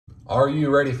Are you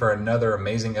ready for another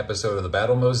amazing episode of the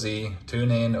battlemoz? Tune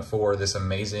in for this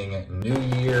amazing New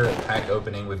Year pack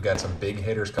opening. We've got some big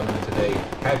hitters coming in today.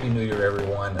 Happy New Year,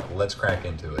 everyone. Let's crack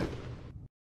into it.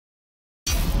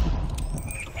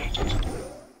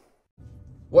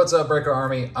 What's up, Breaker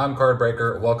Army? I'm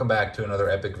CardBreaker. Welcome back to another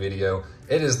epic video.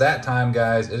 It is that time,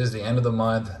 guys. It is the end of the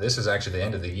month. This is actually the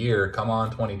end of the year. Come on,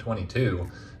 2022.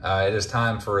 It is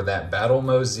time for that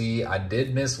battlemoz. I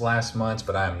did miss last month's,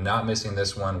 but I am not missing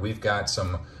this one. We've got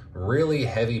some really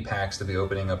heavy packs to be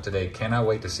opening up today. Cannot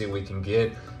wait to see what we can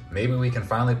get. Maybe we can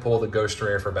finally pull the ghost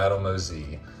rare for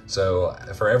battlemoz. So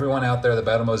for everyone out there, the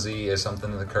battlemoz is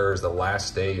something that occurs the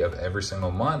last day of every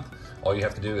single month. All you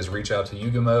have to do is reach out to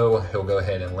Yugimo. He'll go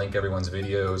ahead and link everyone's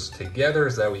videos together,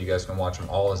 so that way you guys can watch them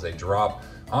all as they drop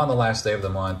on the last day of the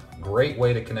month. Great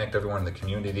way to connect everyone in the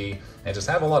community and just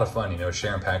have a lot of fun, you know,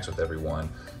 sharing packs with everyone.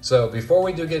 So before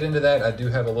we do get into that, I do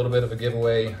have a little bit of a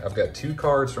giveaway. I've got 2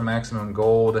 cards from Maximum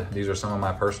Gold. These are some of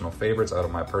my personal favorites out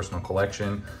of my personal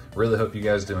collection. Really hope you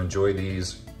guys do enjoy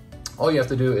these. All you have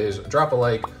to do is drop a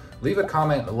like, leave a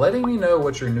comment letting me know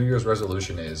what your New Year's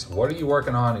resolution is. What are you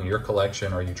working on in your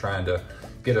collection? Are you trying to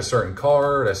get a certain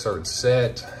card, a certain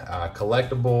set,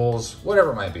 collectibles,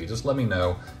 whatever it might be? Just let me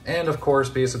know. And of course,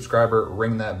 be a subscriber,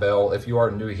 ring that bell. If you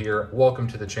are new here, welcome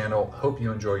to the channel. Hope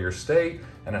you enjoy your stay,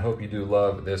 and I hope you do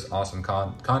love this awesome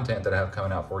content that I have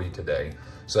coming out for you today.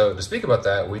 So to speak about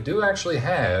that, we do actually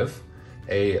have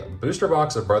a booster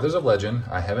box of Brothers of Legend.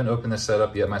 I haven't opened this set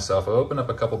up yet myself. I opened up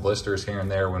a couple blisters here and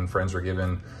there when friends were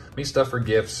giving me stuff for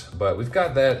gifts, but we've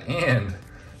got that, and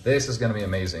this is gonna be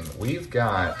amazing. We've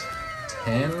got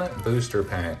 10 booster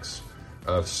packs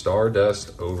of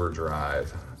Stardust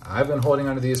Overdrive. I've been holding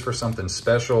onto these for something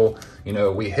special. You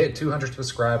know, we hit 200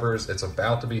 subscribers. It's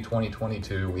about to be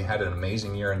 2022. We had an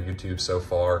amazing year on YouTube so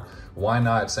far. Why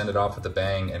not send it off with a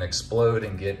bang and explode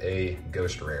and get a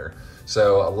ghost rare?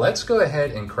 So let's go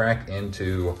ahead and crack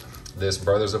into this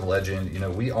Brothers of Legend. You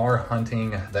know, we are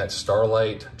hunting that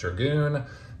Starlight Dragoon.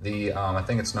 I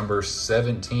think it's number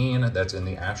 17 that's in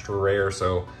the Astra Rare.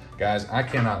 So guys, I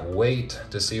cannot wait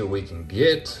to see what we can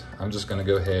get. I'm just gonna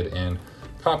go ahead and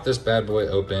pop this bad boy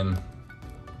open.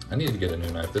 I need to get a new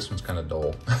knife. This one's kind of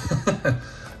dull.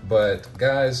 But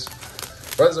guys,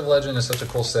 Brothers of Legend is such a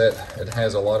cool set. It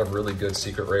has a lot of really good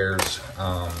secret rares.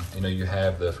 You know, you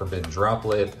have the Forbidden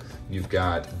Droplet. You've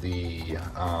got the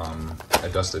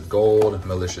Adusted Gold,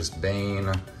 Malicious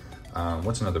Bane.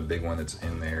 What's another big one that's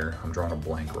in there? I'm drawing a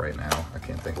blank right now. I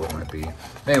can't think what it might be.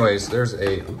 Anyways, there's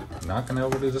a, knocking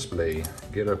over the display.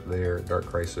 Get up there, Dark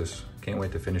Crisis. Can't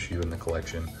wait to finish you in the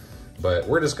collection. But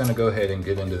we're just gonna go ahead and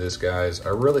get into this, guys. I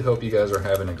really hope you guys are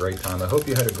having a great time. I hope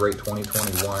you had a great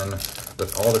 2021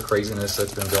 with all the craziness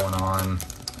that's been going on.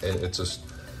 It's just,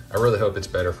 I really hope it's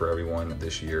better for everyone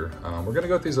this year. We're gonna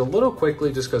go through these a little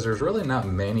quickly just because there's really not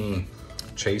many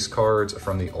chase cards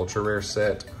from the ultra rare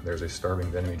set. There's a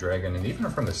Starving Venomous Dragon, and even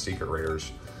from the secret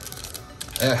rares.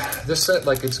 This set,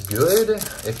 like, it's good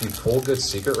if you pull good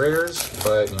secret rares,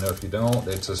 but you know, if you don't,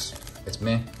 it's just, it's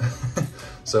meh.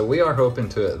 So we are hoping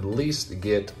to at least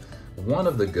get one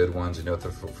of the good ones, you know,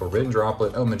 the Forbidden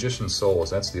Droplet. Oh, Magician's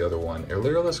Souls, that's the other one.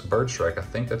 Illyrisk Birdstrike, I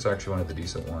think that's actually one of the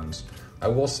decent ones. I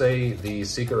will say the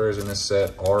secret rares in this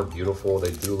set are beautiful.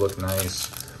 They do look nice.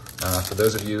 For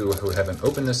those of you who haven't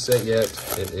opened this set yet,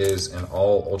 it is an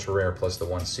all ultra rare plus the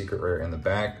 1 secret rare in the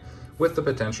back, with the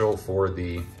potential for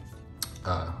the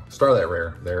Starlight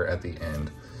rare there at the end.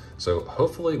 So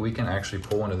hopefully we can actually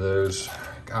pull one of those.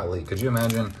 Golly, could you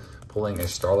imagine pulling a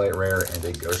Starlight rare and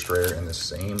a ghost rare in the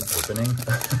same opening?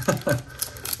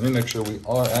 Let me make sure we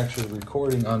are actually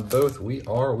recording on both. We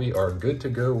are good to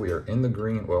go. We are in the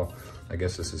green. Well, I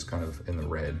guess this is kind of in the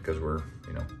red because we're,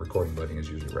 you know, recording button is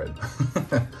usually red.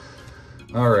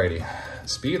 Alrighty,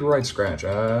 Speed Right Scratch.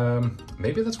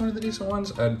 Maybe that's one of the decent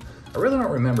ones. I really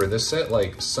don't remember this set.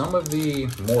 Like, some of the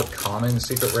more common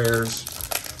secret rares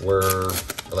were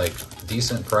like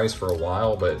decent price for a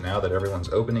while, but now that everyone's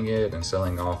opening it and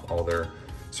selling off all their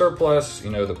surplus, you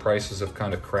know, the prices have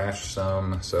kind of crashed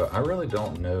some. So I really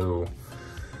don't know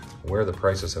where the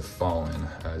prices have fallen.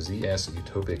 ZS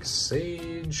Utopic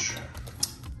Sage.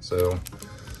 So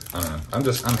I don't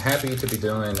know. I'm happy to be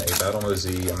doing a battlemoz.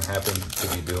 I'm happy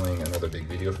to be doing another big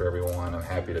video for everyone. I'm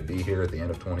happy to be here at the end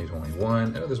of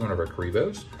 2021. Oh, there's one of our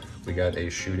Kribos. We got a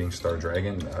Shooting Star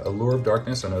Dragon, Allure of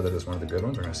Darkness. I know that is one of the good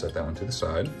ones. We're gonna set that one to the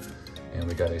side. And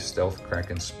we got a Stealth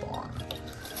Kraken Spawn.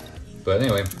 But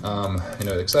anyway, you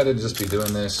know, excited to just be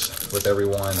doing this with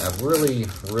everyone. I've really,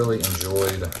 really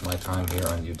enjoyed my time here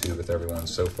on YouTube with everyone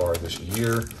so far this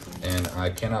year, and I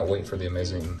cannot wait for the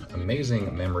amazing,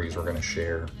 amazing memories we're gonna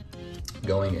share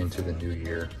going into the new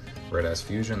year. Red Ass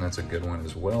Fusion, that's a good one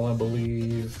as well, I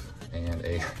believe. And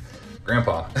a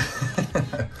Grandpa.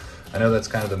 I know that's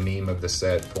kind of the meme of the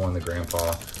set, pulling the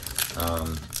Grandpa.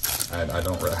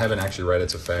 I haven't actually read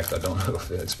its effect. I don't know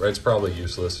if it's probably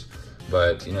useless,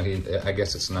 but you know, I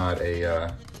guess it's not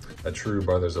a true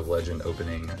Brothers of Legend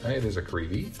opening. Hey, there's a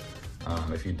Krivi.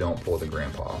 If you don't pull the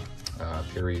Grandpa.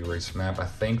 Period Race Map, I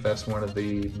think that's one of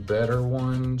the better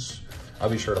ones. I'll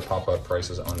be sure to pop up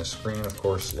prices on the screen, of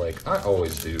course, like I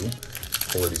always do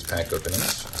for these pack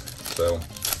openings. So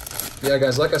yeah,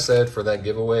 guys, like I said, for that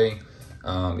giveaway,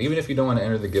 even if you don't want to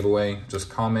enter the giveaway, just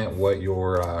comment what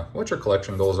your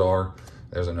collection goals are.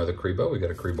 There's another Kribo. We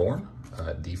got a Kriborn,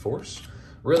 D-Force.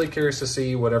 Really curious to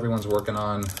see what everyone's working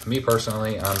on. Me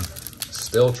personally, I'm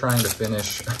still trying to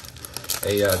finish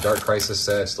a Dark Crisis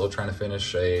set, still trying to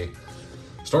finish a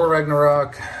Storm of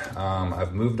Ragnarok.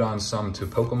 I've moved on some to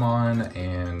Pokemon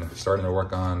and starting to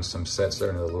work on some sets there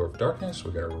in the Lure of Darkness.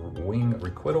 We got a Wing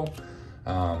Requital.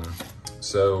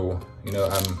 So, you know,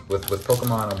 with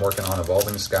Pokemon, I'm working on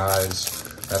Evolving Skies.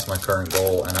 That's my current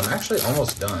goal, and I'm actually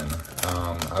almost done.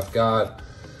 I've got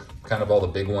kind of all the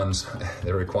big ones.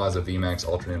 There requires a VMAX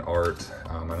alternate art,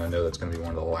 and I know that's going to be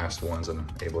one of the last ones I'm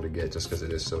able to get just because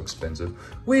it is so expensive.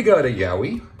 We got a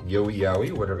Yowie,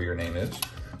 whatever your name is.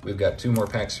 We've got 2 more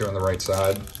packs here on the right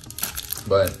side,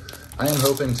 but I am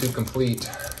hoping to complete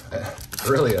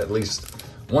really at least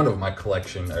one of my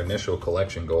initial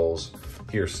collection goals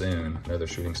here soon. Another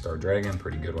Shooting Star Dragon,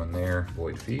 pretty good one there.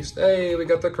 Void Feast. Hey, we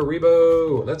got the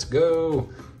Karibo. Let's go.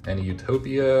 And a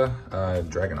Utopia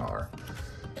Dragonar.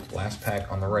 Last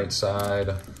pack on the right side.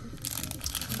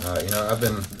 You know,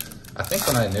 I think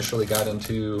when I initially got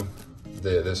into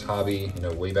this hobby, you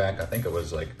know, way back, I think it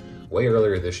was like way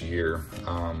earlier this year,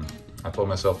 I told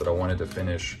myself that I wanted to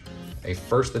finish a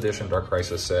first edition Dark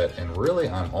Crisis set, and really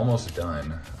I'm almost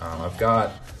done. I've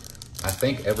got, I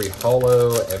think, every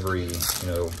holo, you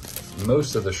know,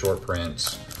 most of the short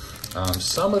prints.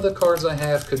 Some of the cards I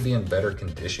have could be in better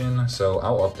condition, so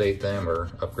I'll update them or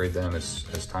upgrade them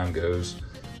as time goes.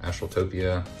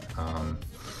 Astraltopia.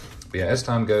 But yeah, as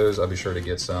time goes, I'll be sure to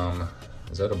get some.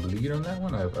 Is that a bleed on that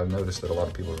one? I've noticed that a lot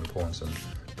of people have been pulling some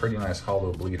pretty nice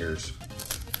hollow bleeders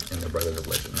in the Brothers of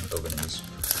Legend openings.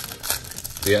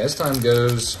 But yeah, as time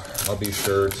goes, I'll be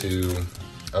sure to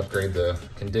upgrade the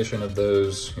condition of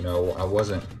those. You know, I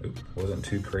wasn't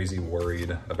too crazy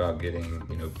worried about getting,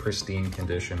 you know, pristine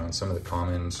condition on some of the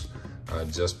commons,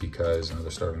 just because, you know, the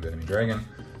Starving Enemy Dragon.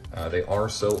 They are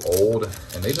so old,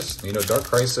 and they just, you know, Dark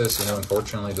Crisis, you know,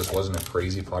 unfortunately just wasn't a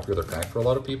crazy popular pack for a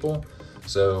lot of people.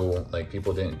 So, like,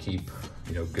 people didn't keep,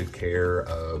 you know, good care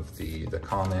of the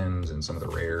commons and some of the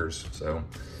rares. So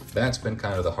that's been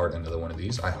kind of the hard end of one of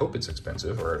these. I hope it's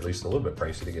expensive, or at least a little bit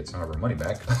pricey to get some of our money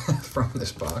back from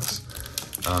this box.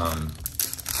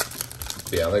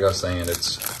 But yeah, like I was saying,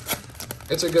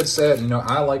 it's a good set. You know,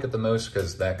 I like it the most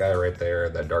because that guy right there,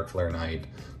 that Dark Flare Knight,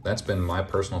 that's been my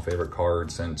personal favorite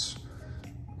card since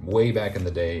way back in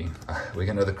the day. We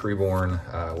got another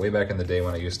Kriborn, way back in the day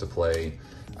when I used to play.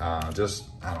 Just,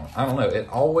 I don't know. It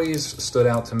always stood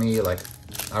out to me. Like,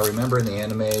 I remember in the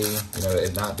anime, you know,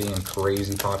 it not being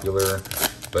crazy popular,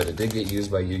 but it did get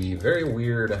used by Yugi. Very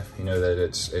weird, you know, that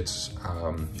it's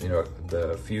you know,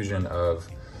 the fusion of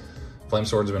Flame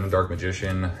Swordsman and Dark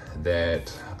Magician,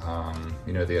 that,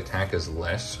 you know, the attack is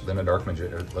less than a Dark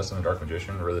Magician.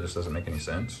 It really just doesn't make any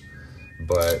sense.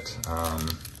 But, I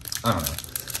don't know.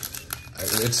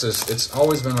 It's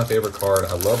always been my favorite card.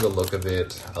 I love the look of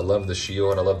it. I love the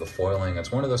shield. I love the foiling.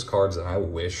 It's one of those cards that I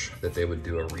wish that they would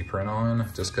do a reprint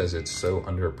on, just because it's so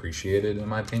underappreciated in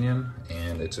my opinion.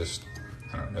 And it's just,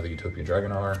 I don't know, the Utopia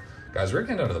Dragonar. Guys, we're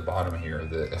getting down to the bottom here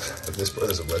of this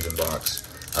Brothers of Legend box.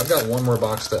 I've got one more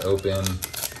box to open,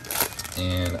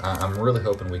 and I'm really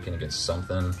hoping we can get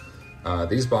something.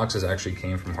 These boxes actually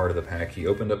came from Heart of the Pack. He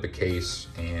opened up a case,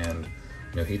 and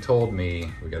you know, he told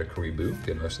me, we got a Karibu,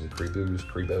 get most of the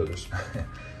Karibos.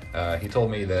 He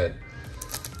told me that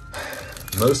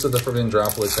most of the Forbidden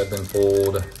Droplets have been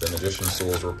pulled, the Magician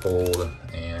Souls were pulled,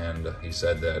 and he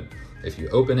said that if you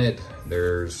open it,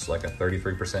 there's like a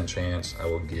 33% chance I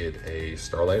will get a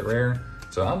Starlight Rare.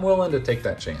 So I'm willing to take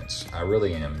that chance. I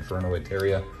really am. Inferno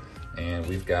Eteria, and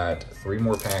we've got 3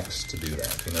 more packs to do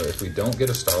that. You know, if we don't get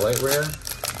a Starlight Rare,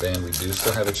 then we do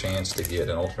still have a chance to get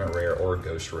an Ultimate Rare or a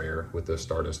Ghost Rare with those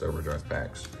Stardust Overdrive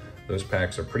packs. Those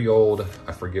packs are pretty old.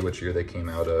 I forget which year they came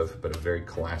out of, but a very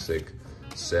classic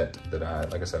set that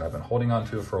like I said, I've been holding on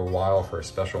to for a while for a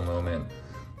special moment.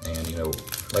 And, you know,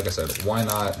 like I said, why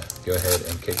not go ahead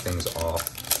and kick things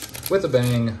off with a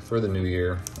bang for the new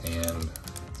year and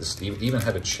just even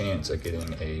have a chance at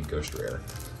getting a Ghost Rare.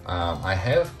 I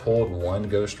have pulled one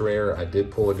ghost rare. I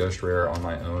did pull a ghost rare on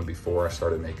my own before I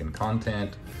started making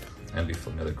content, and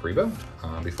before another Kribo,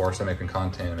 before I started making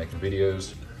content and making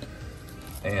videos.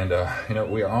 And you know,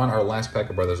 we are on our last pack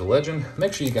of Brothers of Legend.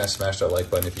 Make sure you guys smash that like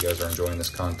button if you guys are enjoying this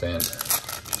content.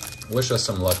 Wish us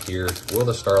some luck here. Will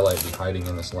the Starlight be hiding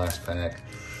in this last pack?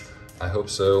 I hope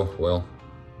so. Well,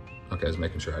 okay, I was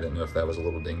making sure. I didn't know if that was a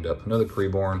little dinged up. Another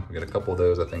Preborn. We got a couple of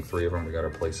those. I think 3 of them. We got our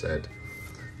play set.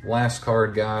 Last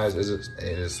card, guys,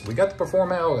 is we got the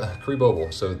Perform Out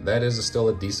Kreboble. So that is still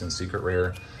a decent secret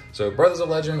rare. So Brothers of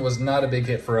Legend was not a big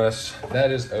hit for us.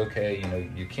 That is okay. You know,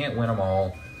 you can't win them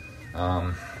all.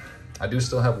 I do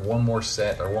still have one more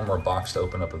set or one more box to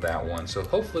open up of that one. So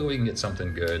hopefully we can get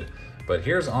something good. But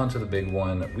here's on to the big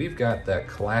one. We've got that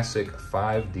classic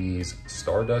 5Ds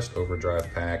Stardust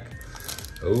Overdrive pack.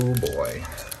 Oh boy,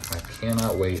 I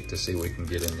cannot wait to see what we can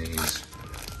get in these.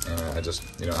 And I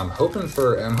just, you know, I'm hoping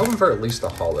for at least a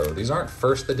holo. These aren't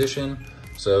first edition,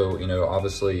 so, you know,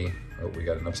 obviously, oh, we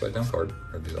got an upside down card.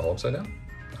 Are these all upside down?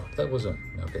 Oh, that wasn't,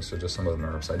 okay, so just some of them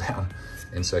are upside down.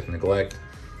 Insect Neglect.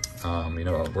 You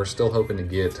know, we're still hoping to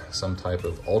get some type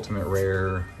of ultimate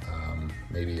rare,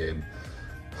 maybe a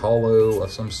holo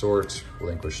of some sort,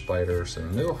 Relinquish Spider. So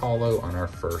no holo on our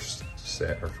first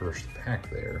set, our first pack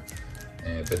there.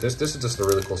 But this is just a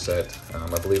really cool set.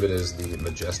 I believe it is the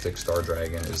Majestic Star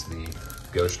Dragon is the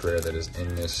ghost rare that is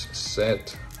in this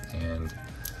set. And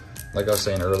like I was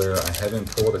saying earlier, I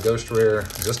haven't pulled a ghost rare.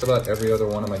 Just about every other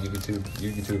one of my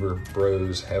YouTuber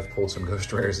bros have pulled some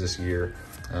ghost rares this year.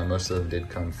 Most of them did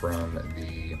come from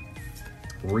the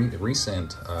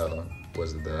recent,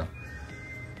 was it the,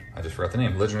 I just forgot the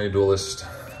name, Legendary Duelist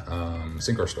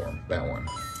Synchro Storm, that one.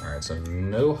 All right, so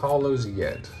no holos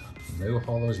yet. No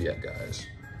holos yet, guys.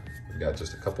 We've got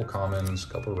just a couple commons,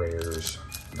 couple rares,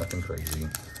 nothing crazy.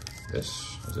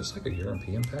 Is this like a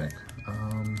European pack?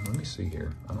 Let me see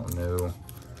here. I don't know.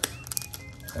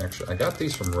 Actually, I got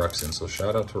these from Ruxin, so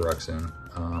shout out to Ruxin.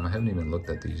 I haven't even looked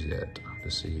at these yet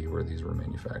to see where these were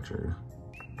manufactured.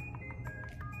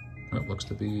 It looks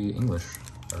to be English,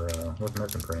 or North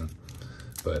American printing.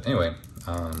 But anyway,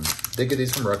 did get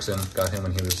these from Ruxin. Got him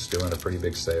when he was doing a pretty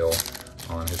big sale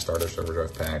on his Stardust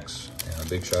Overdrive packs. And a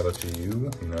big shout out to you.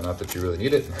 You know, not that you really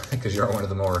need it, because you're one of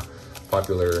the more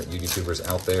popular YouTubers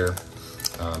out there.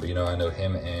 But you know, I know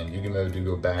him and Yugimo do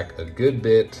go back a good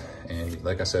bit. And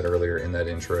like I said earlier in that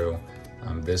intro,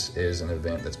 this is an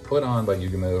event that's put on by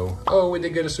Yugimo. Oh, we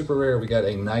did get a super rare. We got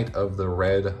a Knight of the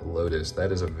Red Lotus.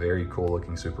 That is a very cool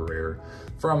looking super rare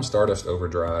from Stardust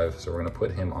Overdrive. So we're gonna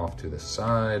put him off to the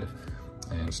side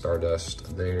and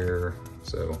Stardust there.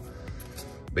 So,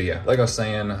 but yeah, like I was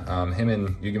saying, him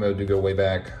and Yugimo do go way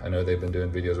back. I know they've been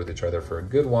doing videos with each other for a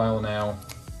good while now.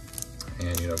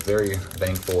 And, you know, very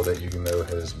thankful that Yugimo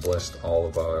has blessed all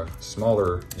of our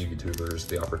smaller YouTubers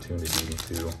the opportunity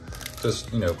to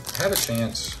just, you know, have a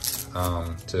chance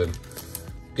to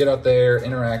get out there,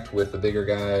 interact with the bigger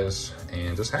guys,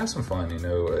 and just have some fun. You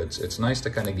know, it's nice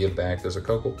to kind of give back. There's a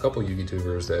couple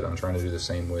YouTubers that I'm trying to do the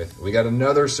same with. We got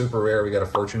another super rare. We got a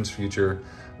Fortune's Future.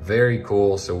 Very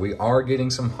cool. So we are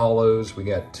getting some holos. We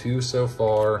got 2 so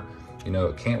far. You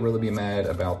know, can't really be mad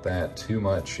about that too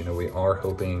much. You know, we are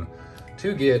hoping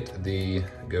to get the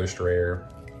ghost rare.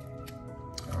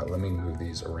 All right, let me move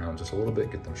these around just a little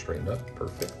bit, get them straightened up.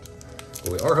 Perfect.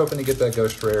 But we are hoping to get that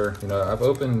ghost rare. You know, I've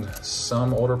opened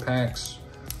some older packs,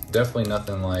 definitely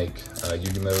nothing like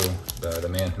Yugimo, the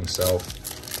man himself.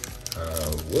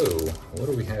 Whoa, what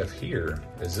do we have here?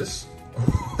 Is this,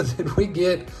 did we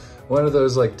get one of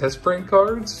those like test print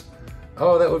cards?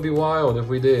 Oh, that would be wild if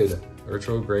we did.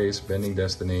 Virtual Grace, Bending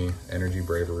Destiny, Energy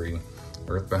Bravery,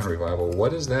 Earthbound Revival.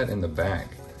 What is that in the back?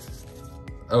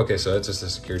 Okay, so that's just a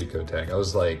security code tag. I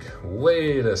was like,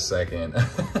 wait a second.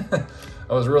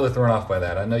 I was really thrown off by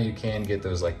that. I know you can get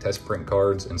those like test print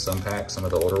cards in some packs, some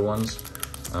of the older ones,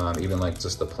 even like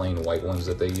just the plain white ones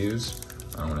that they use.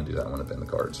 I don't want to do that. I want to bend the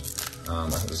cards. I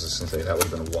was just gonna say that would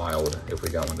have been wild if we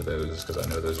got one of those, because I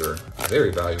know those are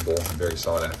very valuable and very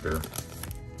sought after.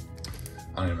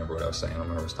 I don't even remember what I was saying. I don't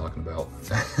remember what I was talking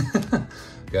about.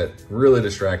 Got really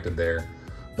distracted there.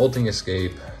 Molting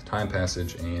Escape, Time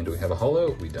Passage, and do we have a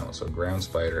holo? We don't, so Ground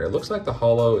Spider. It looks like the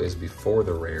holo is before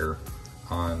the rare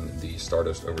on the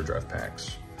Stardust Overdrive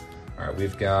packs. All right,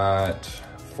 we've got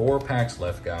 4 packs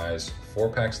left, guys. 4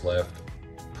 packs left.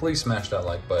 Please smash that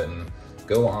like button.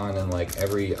 Go on and like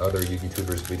every other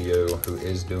YouTuber's video who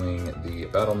is doing the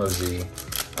battlemoz.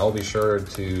 I'll be sure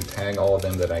to tag all of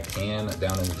them that I can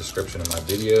down in the description of my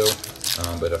video.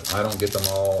 But if I don't get them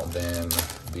all, then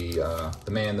the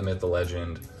man, the myth, the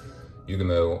legend,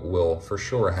 Yugimo will for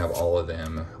sure have all of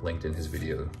them linked in his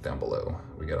video down below.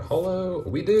 We got a holo.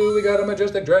 We got a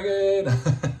majestic dragon.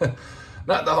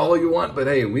 Not the holo you want, but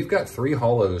hey, we've got 3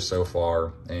 holos so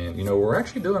far, and you know, we're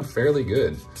actually doing fairly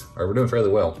good, or we're doing fairly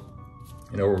well.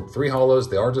 You know, 3 holos,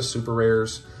 they are just super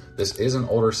rares. This is an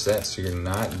older set, so you're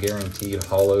not guaranteed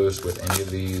holos with any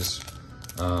of these.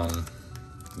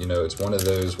 You know, it's one of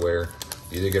those where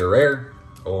you either get a rare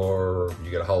or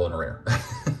you get a holo and a rare.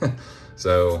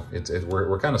 So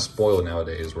we're kind of spoiled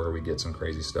nowadays where we get some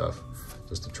crazy stuff.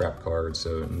 Just a trap card,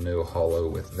 so no holo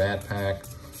with that pack.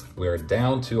 We are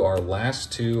down to our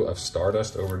last 2 of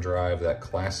Stardust Overdrive, that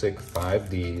classic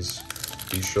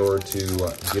 5Ds. Be sure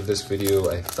to give this video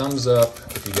a thumbs up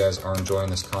if you guys are enjoying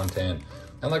this content.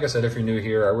 And like I said, if you're new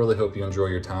here, I really hope you enjoy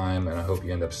your time, and I hope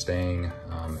you end up staying.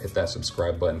 Hit that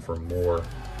subscribe button for more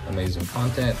amazing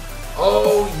content.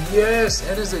 Oh yes,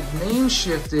 and is it name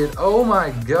shifted? Oh my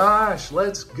gosh,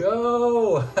 let's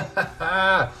go.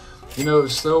 You know,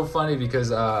 it's so funny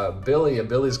because Billy at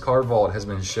Billy's Card Vault has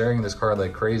been sharing this card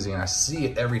like crazy, and I see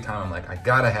it every time. I'm like, I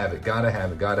gotta have it, gotta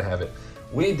have it, gotta have it.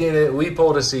 We did it. We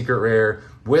pulled a secret rare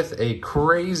with a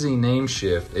crazy name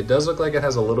shift. It does look like it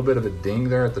has a little bit of a ding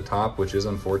there at the top, which is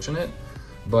unfortunate.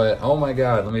 But oh my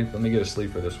God, let me get a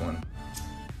sleeve for this one.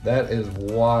 That is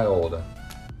wild.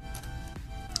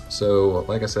 So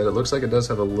like I said, it looks like it does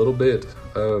have a little bit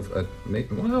of a,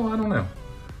 well, I don't know.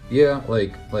 Yeah,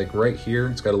 like right here,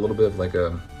 it's got a little bit of like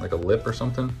a lip or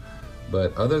something.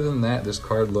 But other than that, this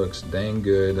card looks dang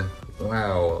good.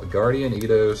 Wow, Guardian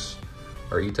Ethos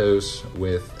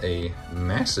with a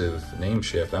massive name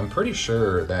shift. I'm pretty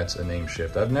sure that's a name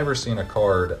shift. I've never seen a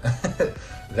card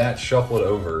that shuffled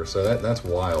over, so that's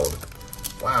wild.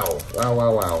 Wow, wow,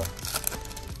 wow, wow.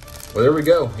 Well, there we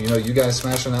go. You know, you guys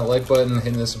smashing that like button,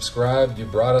 hitting the subscribe, you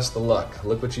brought us the luck.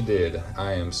 Look what you did.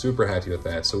 I am super happy with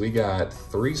that. So we got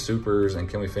 3 supers, and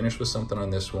can we finish with something on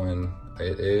this one?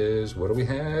 It is, what do we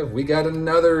have? We got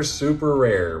another super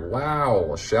rare.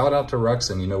 Wow, shout out to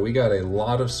Ruxin. You know, we got a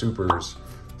lot of supers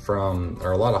from,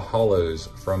 or a lot of holos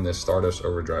from this Stardust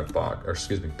Overdrive box, or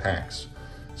excuse me, packs.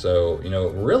 So, you know,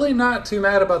 really not too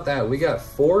mad about that. We got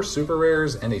 4 super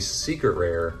rares and a secret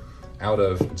rare out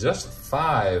of just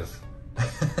 5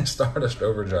 Stardust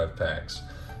Overdrive packs.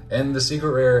 And the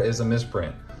secret rare is a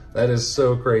misprint. That is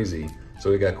so crazy. So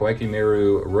we got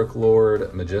Kwaikimeru, Rook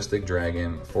Lord, Majestic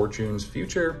Dragon, Fortune's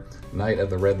Future, Knight of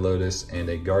the Red Lotus, and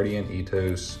a Guardian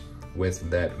Ethos with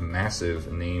that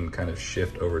massive name kind of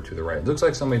shift over to the right. It looks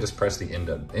like somebody just pressed the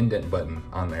indent button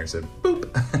on there and said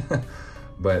boop.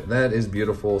 But that is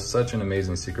beautiful. Such an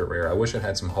amazing secret rare. I wish it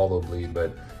had some holo bleed,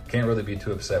 but can't really be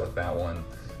too upset with that one.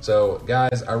 So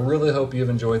guys, I really hope you've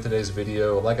enjoyed today's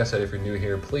video. Like I said, if you're new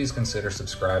here, please consider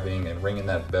subscribing and ringing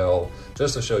that bell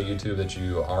just to show YouTube that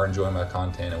you are enjoying my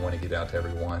content and want to get out to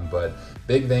everyone. But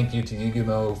big thank you to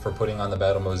Yugimo for putting on the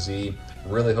battlemoz Z.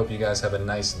 Really hope you guys have a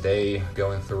nice day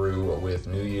going through with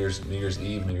New Year's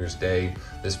Eve, New Year's Day.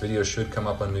 This video should come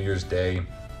up on New Year's Day,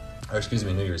 or excuse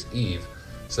me, New Year's Eve.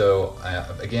 So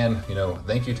again, you know,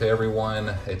 thank you to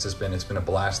everyone. It's been a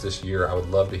blast this year. I would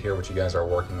love to hear what you guys are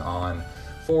working on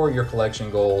for your collection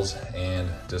goals, and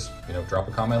just, you know, drop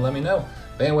a comment, let me know.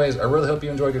 But anyways, I really hope you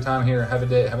enjoyed your time here. Have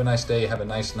a nice day, have a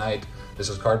nice night. This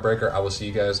is CardBreaker. I will see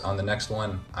you guys on the next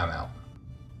one. I'm out.